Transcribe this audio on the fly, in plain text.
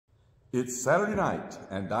It's Saturday night,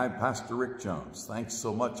 and I'm Pastor Rick Jones. Thanks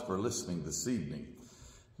so much for listening this evening.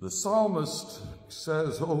 The psalmist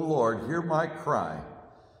says, "O Lord, hear my cry.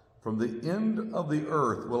 From the end of the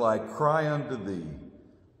earth will I cry unto thee.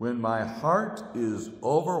 When my heart is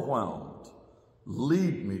overwhelmed,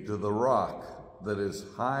 lead me to the rock that is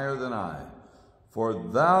higher than I. For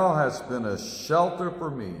thou hast been a shelter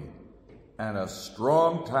for me and a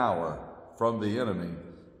strong tower from the enemy.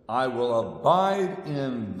 I will abide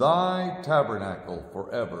in thy tabernacle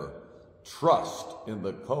forever. Trust in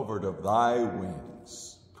the covert of thy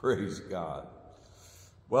wings." Praise God.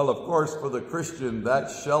 Well, of course, for the Christian, that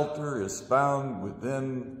shelter is found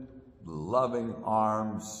within the loving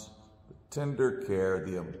arms, the tender care,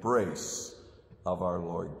 the embrace of our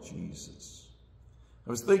Lord Jesus. I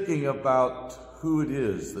was thinking about who it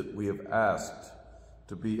is that we have asked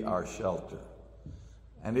to be our shelter.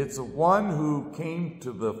 And it's one who came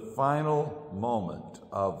to the final moment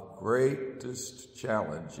of greatest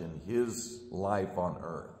challenge in his life on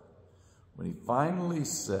earth, when he finally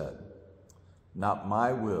said, "Not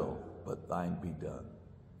my will, but thine be done."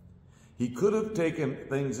 He could have taken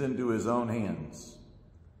things into his own hands,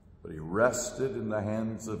 but he rested in the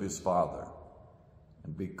hands of his Father.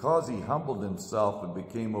 And because he humbled himself and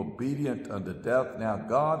became obedient unto death, now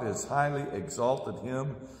God has highly exalted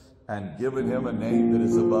him and given him a name that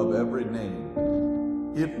is above every name.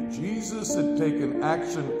 If Jesus had taken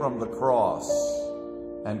action from the cross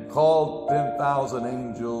and called 10,000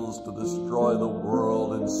 angels to destroy the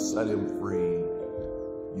world and set him free,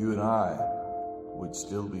 you and I would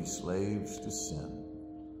still be slaves to sin.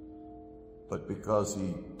 But because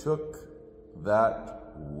he took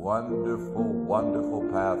that wonderful, wonderful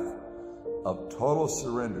path of total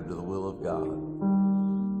surrender to the will of God,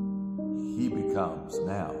 he becomes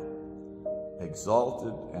now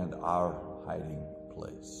exalted and our hiding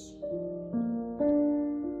place.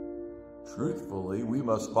 Truthfully, we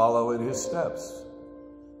must follow in his steps.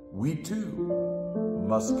 We too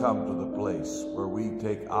must come to the place where we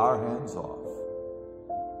take our hands off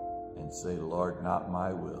and say, "Lord, not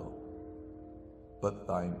my will, but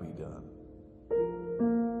thine be done."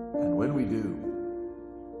 And when we do,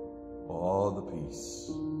 all the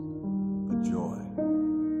peace, the joy,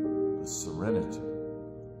 the serenity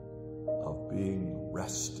of being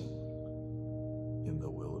resting in the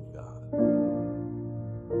will of God.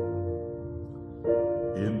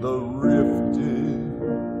 In the rifted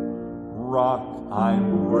rock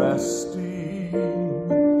I'm resting,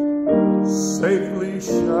 safely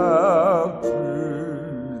sheltered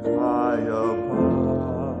high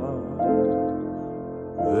above.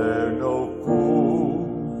 There no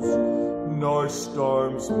foes nor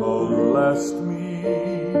storms molest me,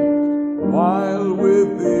 while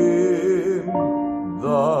within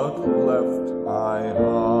the cleft I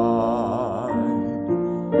hide.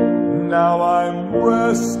 Now I'm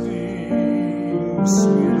resting,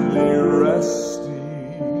 sweetly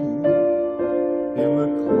resting, in the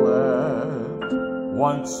cleft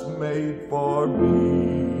once made for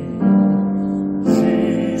me.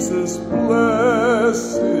 Jesus,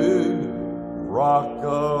 blessed Rock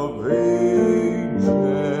of Ages,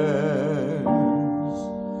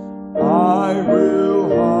 I will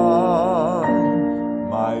hide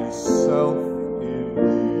myself in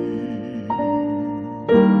thee.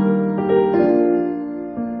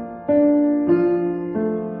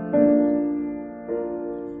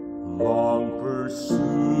 Long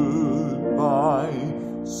pursued by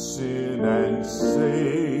sin and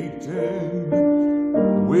Satan,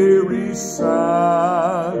 weary,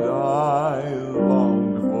 sad, I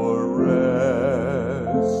longed for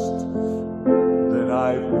rest. Then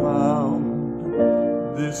I found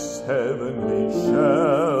this heavenly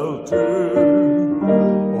shelter,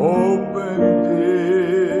 opened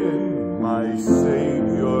in my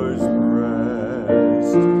Savior's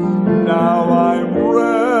breast. Now I'm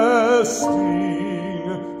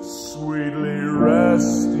resting, sweetly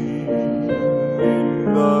resting,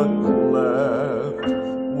 in the cleft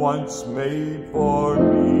once made for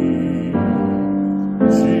me.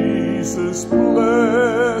 Jesus,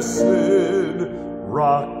 blessed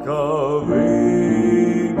Rock of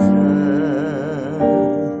Ages,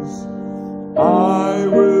 I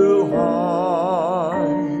will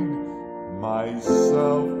hide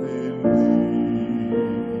myself in thee.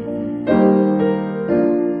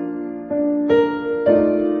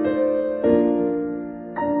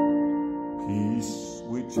 Peace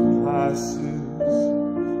which passes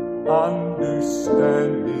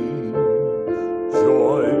understanding,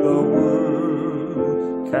 joy the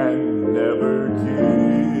world can never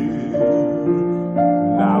give.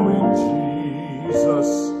 Now in Jesus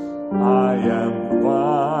I am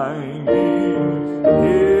finding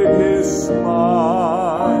in his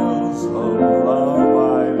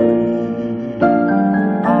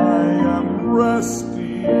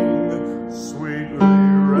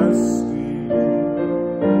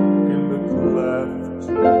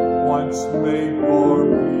once made for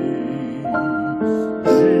me.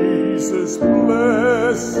 Jesus,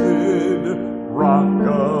 blessed Rock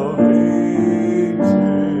of Ages,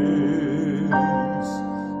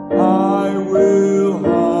 I will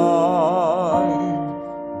hide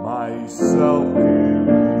myself in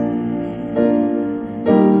thee.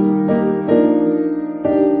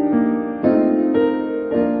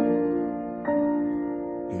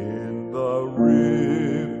 In the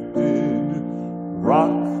rifted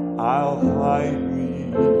rock I'll hide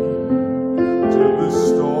me, till the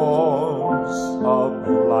storms of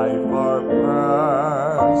life are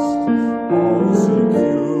past, all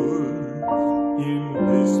secure in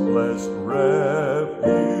this blessed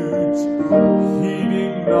refuge,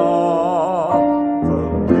 heeding not the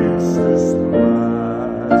fiercest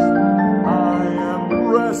blast. I am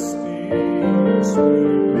resting,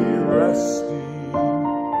 sweetly resting,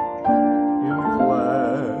 in the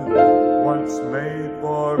glad once made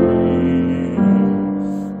for me.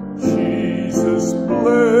 Jesus,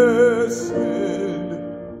 blessed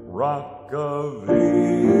Rock of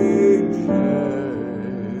Ages,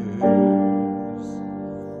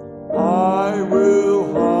 I will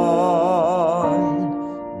hide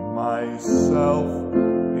myself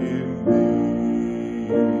in thee.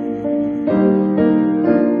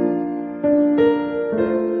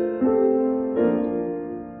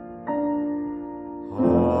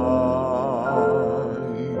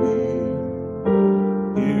 Hiding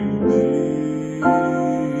in thee,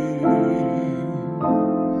 hiding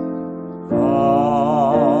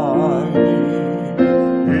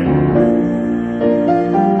in thee,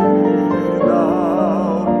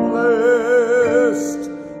 thou blessed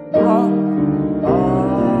Rock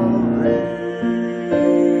of Ages, I'm hiding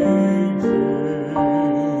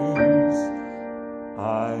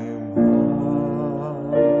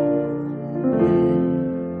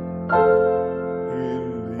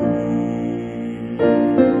in thee.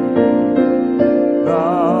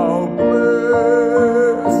 Thou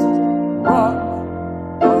blessed Rock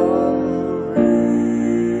of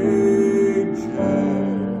Ages, I'm hiding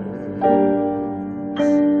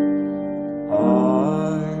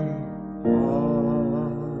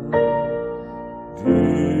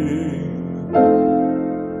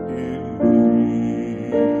in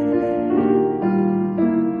thee.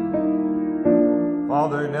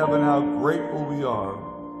 Father in heaven, how grateful we are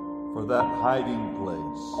for that hiding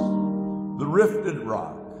place, the rifted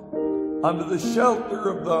rock, under the shelter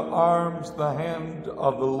of the arms, the hand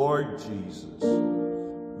of the Lord Jesus,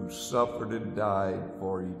 who suffered and died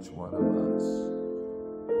for each one of us.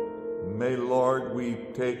 May, Lord, we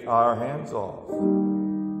take our hands off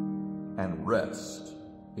and rest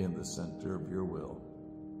in the center of your will.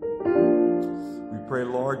 We pray,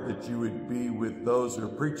 Lord, that you would be with those who are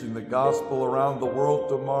preaching the gospel around the world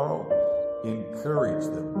tomorrow. Encourage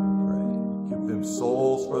them, we pray. Give them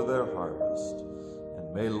souls for their harvest.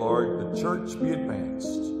 And may, Lord, the church be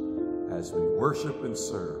advanced as we worship and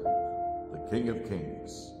serve the King of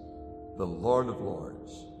Kings, the Lord of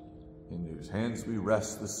Lords, in whose hands we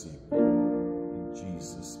rest this evening.